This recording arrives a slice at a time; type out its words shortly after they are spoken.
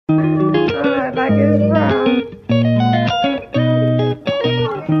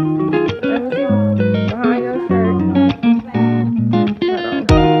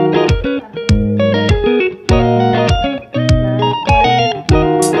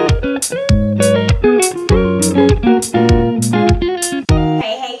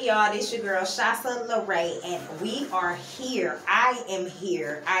and we are here. I am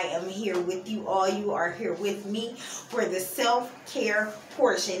here. I am here with you all. You are here with me for the self-care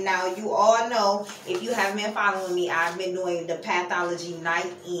portion. Now, you all know, if you haven't been following me, I've been doing the pathology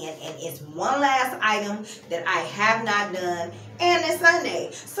night in, and it's one last item that I have not done, and it's Sunday,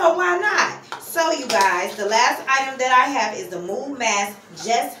 so why not? So, you guys, the last item that I have is the Mood Mask,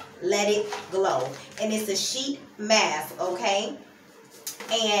 Just Let It Glow, and it's a sheet mask, okay?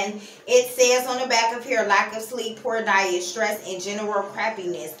 And it says on the back of here, lack of sleep, poor diet, stress, and general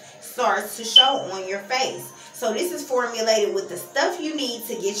crappiness starts to show on your face. So this is formulated with the stuff you need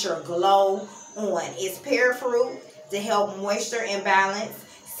to get your glow on. It's pear fruit to help moisture and balance,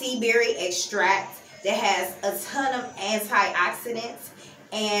 sea berry extract that has a ton of antioxidants,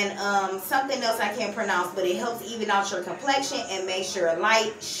 and something else I can't pronounce, but it helps even out your complexion and makes your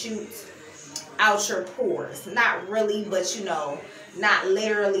light shoot out your pores. Not really, but you know, not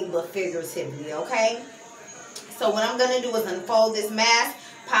literally, but figuratively, okay? So what I'm going to do is unfold this mask,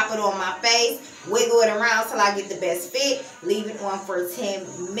 pop it on my face, wiggle it around till I get the best fit, leave it on for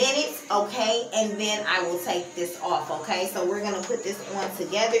 10 minutes, okay? And then I will take this off, okay? So we're going to put this on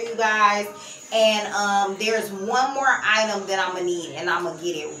together, you guys. And there's one more item that I'm going to need, and I'm going to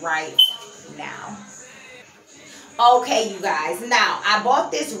get it right now. Okay, you guys. Now, I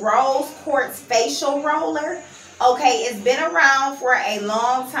bought this Rose Quartz facial roller. Okay, it's been around for a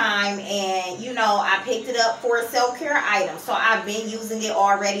long time, and you know, I picked it up for a self-care item. So I've been using it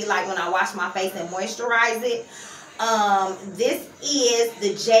already, like when I wash my face and moisturize it. This is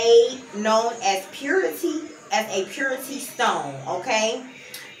the jade, known as a purity stone, okay?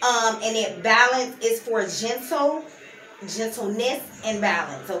 And it is for gentleness and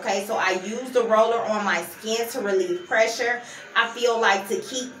balance, okay? So I use the roller on my skin to relieve pressure. I feel like to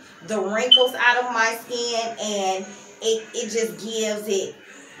keep the wrinkles out of my skin, and it just gives it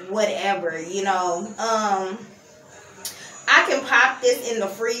whatever, you know. I can pop this in the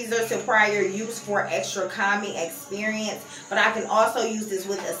freezer to prior use for extra calming experience, but I can also use this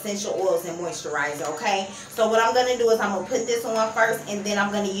with essential oils and moisturizer, okay? So what I'm going to do is I'm going to put this on first, and then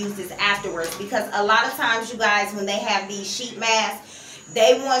I'm going to use this afterwards, because a lot of times, you guys, when they have these sheet masks,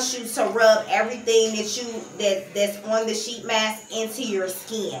 they want you to rub everything that's on the sheet mask into your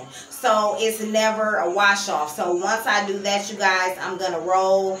skin. So it's never a wash off. So once I do that, you guys, I'm going to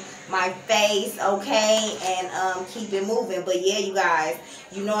roll my face, okay, and keep it moving. But yeah, you guys,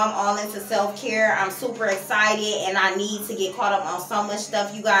 you know I'm all into self-care. I'm super excited, and I need to get caught up on so much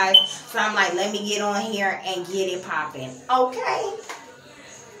stuff, you guys. So I'm like, let me get on here and get it popping, okay?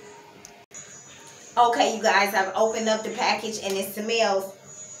 Okay, you guys, I've opened up the package, and it smells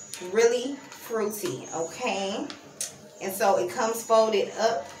really fruity, okay? And so it comes folded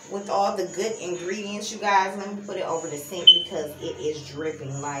up with all the good ingredients, you guys. Let me put it over the sink because it is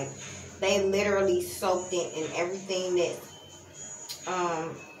dripping. Like, they literally soaked it in everything that's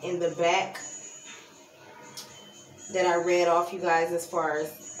in the back that I read off, you guys, as far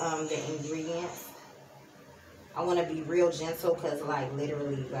as the ingredients. I want to be real gentle because, like,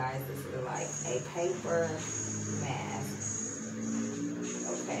 literally, you guys, this is like a paper mask.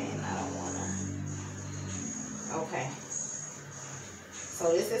 Okay, and I don't want to. Okay.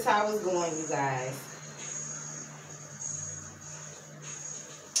 So this is how it's going, you guys.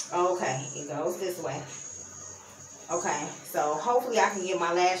 Okay, it goes this way. Okay, so hopefully I can get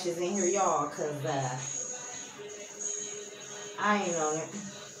my lashes in here, y'all, because I ain't on it.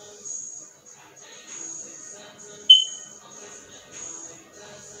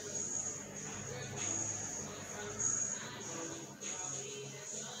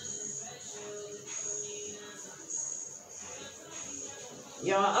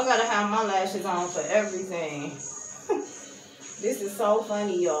 Y'all, I gotta have my lashes on for everything. This is so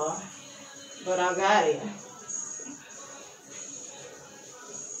funny, y'all. But I got it.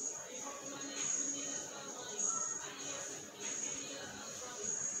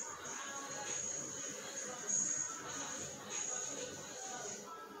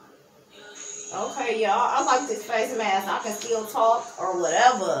 Okay, y'all. I like this face mask. I can still talk or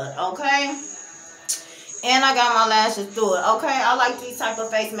whatever, okay? And I got my lashes through it, okay? I like these type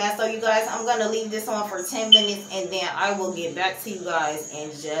of face masks. So, you guys, I'm going to leave this on for 10 minutes, and then I will get back to you guys in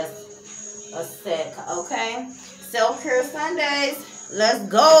just a sec, okay? Self-care Sundays. Let's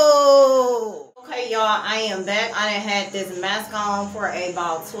go! Okay, y'all, I am back. I done had this mask on for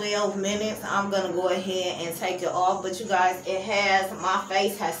about 12 minutes. I'm going to go ahead and take it off. But, you guys, my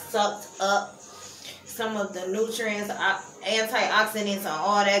face has sucked up some of the nutrients, antioxidants, and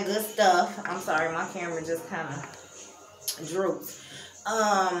all that good stuff. I'm sorry, my camera just kind of droops.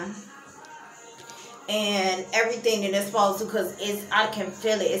 and everything that it's supposed to, because I can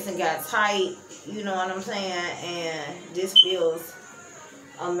feel it. It's got tight, you know what I'm saying? And this feels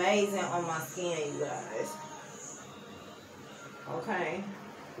amazing on my skin, you guys. Okay,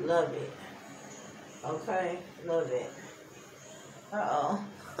 love it. Okay, love it. Uh-oh.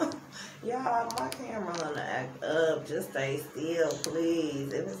 Y'all, my camera gonna act up. Just stay still,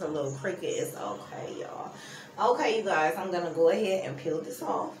 please. If it's a little cricket, it's okay, y'all. Okay, you guys, I'm gonna go ahead and peel this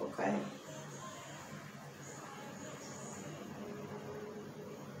off, okay?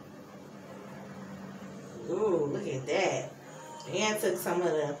 Ooh, look at that. And took some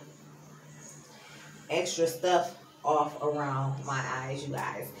of the extra stuff off around my eyes, you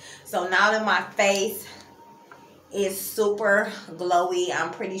guys. So now that my face is super glowy,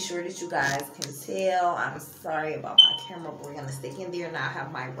 I'm pretty sure that you guys can tell. I'm sorry about my camera, but we're gonna stick in there. Now I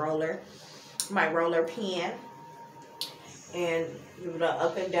have my roller pen, and give it an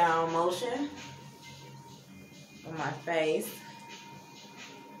up and down motion on my face.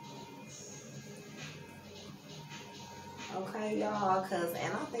 Okay, y'all,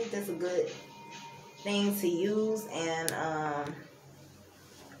 and I think that's a good thing to use, and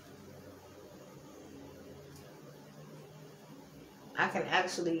I can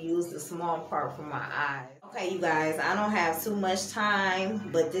actually use the small part for my eyes. Okay, you guys, I don't have too much time,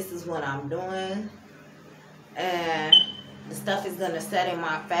 but this is what I'm doing, and the stuff is gonna set in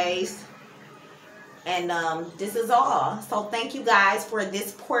my face, and this is all. So thank you guys for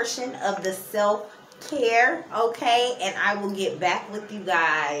this portion of the self-care, okay? And I will get back with you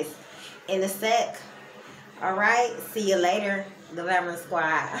guys in a sec. All right, see you later, Glamour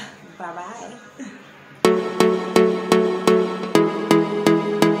Squad. Bye-bye.